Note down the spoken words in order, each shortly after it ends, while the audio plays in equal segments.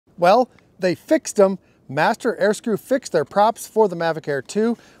Well, they fixed them. Master Airscrew fixed their props for the Mavic Air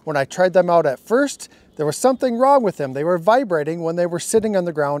 2. When I tried them out at first, there was something wrong with them. They were vibrating when they were sitting on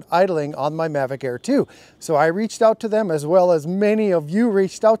the ground idling on my Mavic Air 2. So I reached out to them, as well as many of you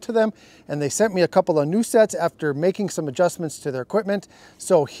reached out to them, and they sent me a couple of new sets after making some adjustments to their equipment.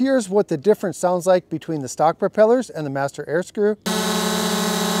 So here's what the difference sounds like between the stock propellers and the Master Airscrew.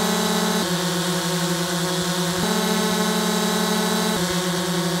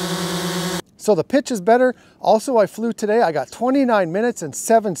 So the pitch is better. Also, I flew today. I got 29 minutes and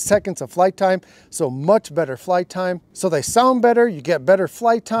 7 seconds of flight time, so much better flight time. So they sound better, you get better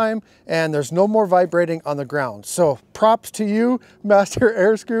flight time, and there's no more vibrating on the ground. So props to you, Master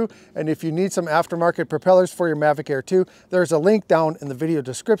Airscrew. And if you need some aftermarket propellers for your Mavic Air 2, there's a link down in the video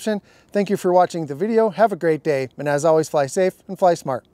description. Thank you for watching the video. Have a great day. And as always, fly safe and fly smart.